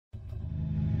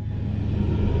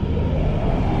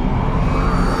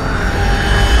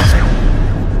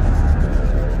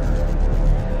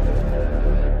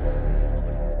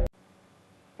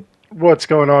What's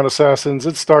going on, Assassins?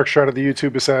 It's Darkstrider, the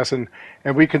YouTube Assassin,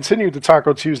 and we continue the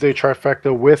Taco Tuesday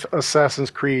Trifecta with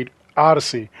Assassin's Creed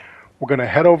Odyssey. We're going to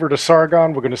head over to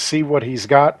Sargon. We're going to see what he's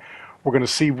got. We're going to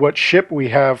see what ship we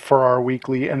have for our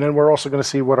weekly, and then we're also going to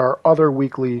see what our other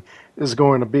weekly is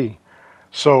going to be.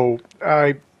 So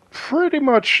I pretty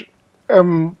much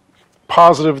am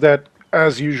positive that,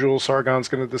 as usual, Sargon's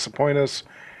going to disappoint us,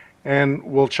 and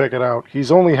we'll check it out.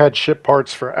 He's only had ship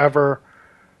parts forever.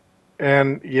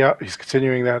 And yeah, he's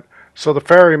continuing that. So the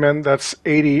ferryman, that's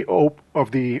 80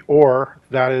 of the ore.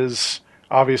 That is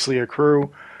obviously a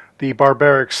crew. The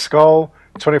barbaric skull,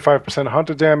 25%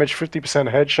 hunter damage,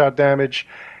 50% headshot damage,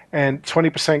 and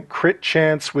 20% crit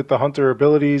chance with the hunter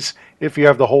abilities. If you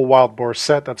have the whole wild boar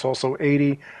set, that's also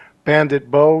 80. Bandit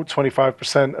bow,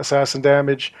 25% assassin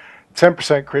damage,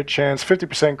 10% crit chance,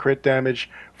 50% crit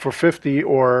damage for 50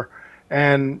 ore.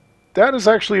 And that is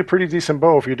actually a pretty decent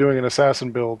bow if you're doing an assassin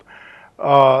build.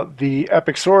 The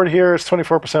epic sword here is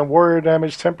 24% warrior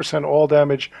damage, 10% all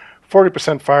damage,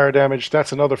 40% fire damage.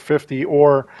 That's another 50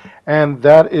 ore, and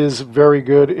that is very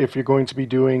good if you're going to be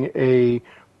doing a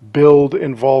build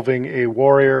involving a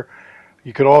warrior.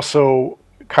 You could also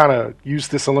kind of use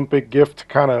this Olympic gift to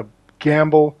kind of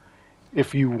gamble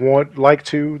if you like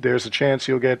to. There's a chance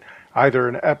you'll get either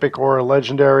an epic or a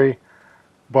legendary,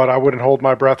 but I wouldn't hold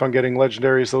my breath on getting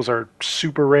legendaries. Those are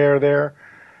super rare there.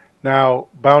 Now,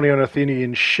 bounty on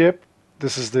Athenian ship.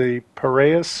 This is the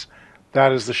Piraeus.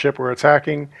 That is the ship we're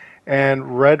attacking.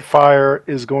 And red fire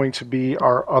is going to be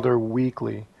our other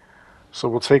weekly. So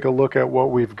we'll take a look at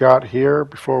what we've got here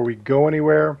before we go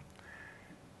anywhere.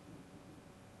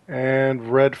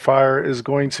 And red fire is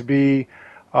going to be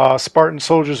Spartan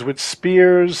soldiers with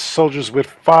spears, soldiers with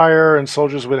fire, and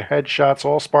soldiers with headshots.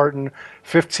 All Spartan,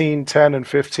 15, 10, and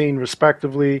 15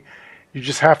 respectively. You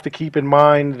just have to keep in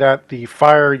mind that the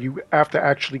fire, you have to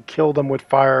actually kill them with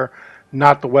fire,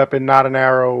 not the weapon, not an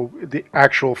arrow, the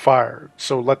actual fire.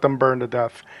 So let them burn to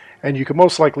death. And you can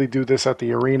most likely do this at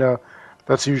the arena.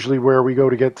 That's usually where we go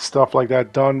to get stuff like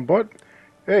that done. But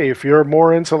hey, if you're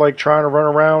more into like trying to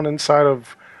run around inside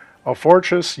of a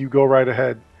fortress, you go right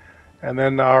ahead. And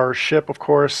then our ship, of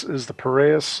course, is the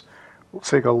Piraeus. We'll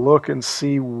take a look and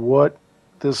see what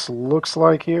this looks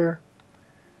like here.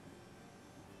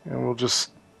 And we'll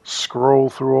just scroll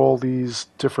through all these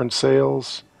different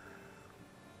sails.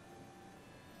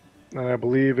 And I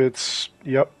believe it's,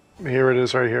 yep, here it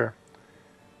is right here.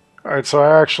 Alright, so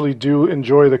I actually do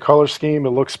enjoy the color scheme.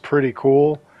 It looks pretty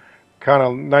cool. Kind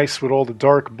of nice with all the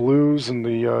dark blues and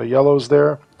the yellows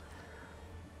there.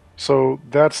 So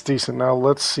that's decent. Now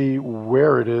let's see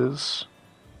where it is.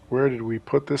 Where did we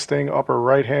put this thing? Upper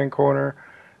right hand corner.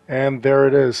 And there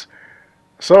it is.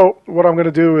 So what I'm going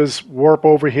to do is warp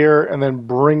over here and then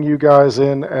bring you guys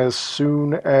in as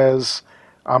soon as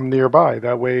I'm nearby.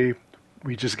 That way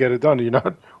we just get it done. You're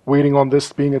not waiting on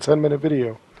this being a 10-minute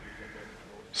video.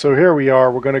 So here we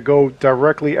are. We're going to go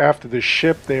directly after the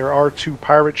ship. There are two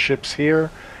pirate ships here.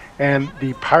 And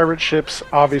the pirate ships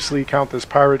obviously count as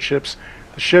pirate ships.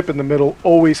 The ship in the middle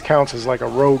always counts as like a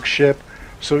rogue ship.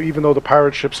 So even though the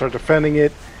pirate ships are defending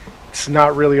it, it's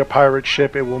not really a pirate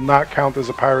ship. It will not count as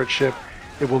a pirate ship.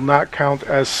 It will not count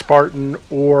as Spartan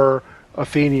or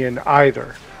Athenian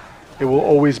either. It will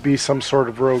always be some sort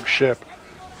of rogue ship.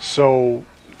 So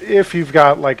if you've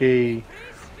got like a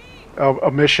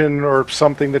mission or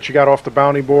something that you got off the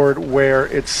bounty board where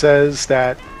it says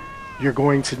that you're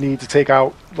going to need to take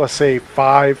out, let's say,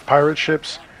 5 pirate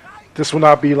ships, this will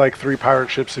not be like 3 pirate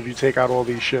ships if you take out all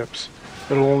these ships.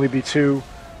 It'll only be 2,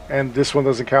 and this one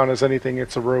doesn't count as anything.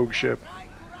 It's a rogue ship.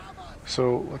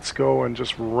 So let's go and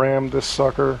just ram this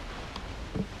sucker.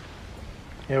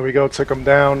 Here we go, took him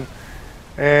down.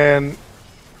 And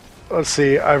let's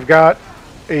see, I've got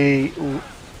a,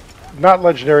 not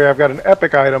legendary, I've got an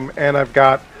epic item, and I've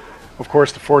got, of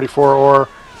course, the 44 ore.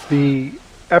 The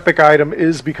epic item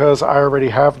is because I already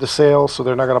have the sail, so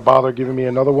they're not going to bother giving me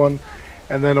another one.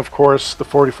 And then, of course, the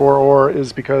 44 ore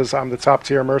is because I'm the top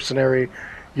tier mercenary.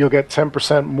 You'll get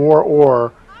 10% more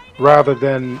ore rather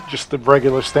than just the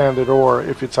regular standard ore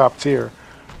if you're top tier,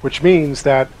 which means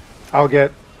that I'll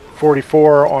get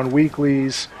 44 on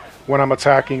weeklies when I'm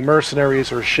attacking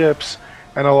mercenaries or ships,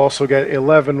 and I'll also get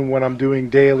 11 when I'm doing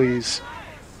dailies,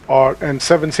 and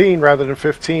 17 rather than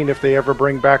 15 if they ever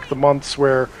bring back the months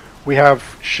where we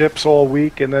have ships all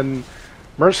week and then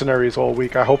mercenaries all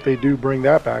week. I hope they do bring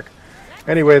that back.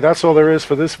 Anyway, that's all there is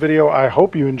for this video. I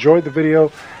hope you enjoyed the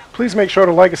video. Please make sure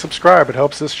to like and subscribe. It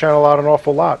helps this channel out an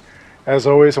awful lot. As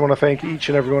always, I want to thank each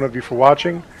and every one of you for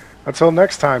watching. Until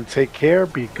next time, take care,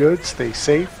 be good, stay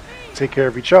safe, take care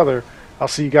of each other. I'll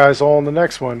see you guys all in the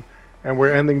next one, and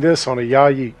we're ending this on a ya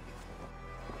yeet.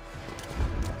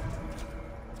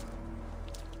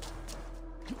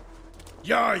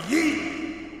 Ya yeet!